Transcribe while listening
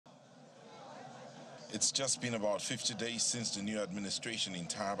It's just been about 50 days since the new administration in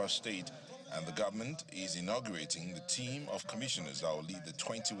Taraba State, and the government is inaugurating the team of commissioners that will lead the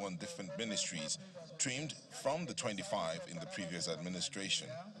 21 different ministries trimmed from the 25 in the previous administration.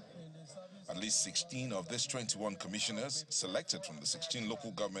 At least 16 of these 21 commissioners, selected from the 16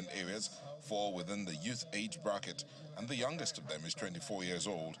 local government areas, fall within the youth age bracket, and the youngest of them is 24 years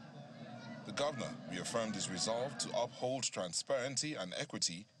old. The governor reaffirmed his resolve to uphold transparency and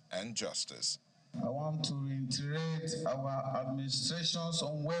equity and justice. I want to reiterate our administration's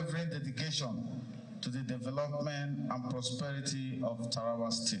unwavering dedication to the development and prosperity of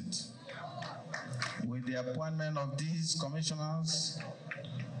Taraba State. With the appointment of these commissioners,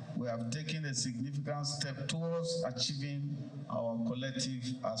 we have taken a significant step towards achieving our collective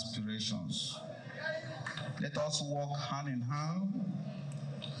aspirations. Let us work hand in hand,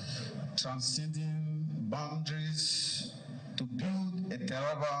 transcending boundaries to build a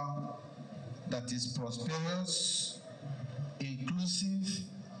Taraba that is prosperous, inclusive,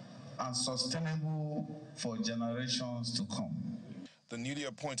 and sustainable for generations to come. The newly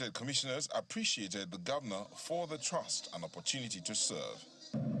appointed commissioners appreciated the governor for the trust and opportunity to serve.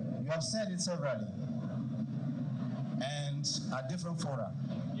 You have said it severally, and at different fora,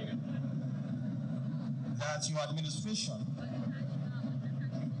 that your administration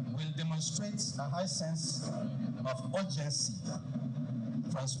will demonstrate a high sense of urgency,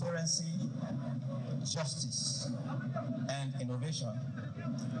 transparency, justice, and innovation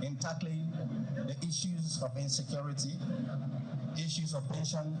in tackling the issues of insecurity, issues of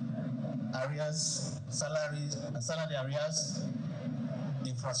pension arrears, salary arrears,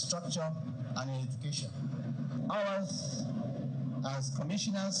 infrastructure, and education. Ours, as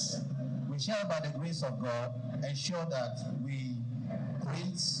commissioners, we shall, by the grace of God, ensure that we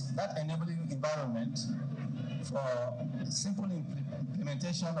create that enabling environment for simple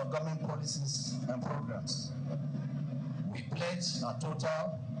implementation of government policies and programs. We pledge our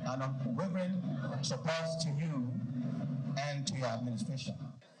total and unwavering support to you and to your administration.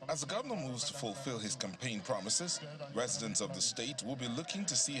 As the governor moves to fulfill his campaign promises, residents of the state will be looking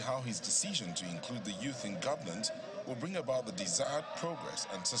to see how his decision to include the youth in governance will bring about the desired progress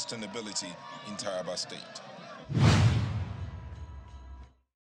and sustainability in Taraba State.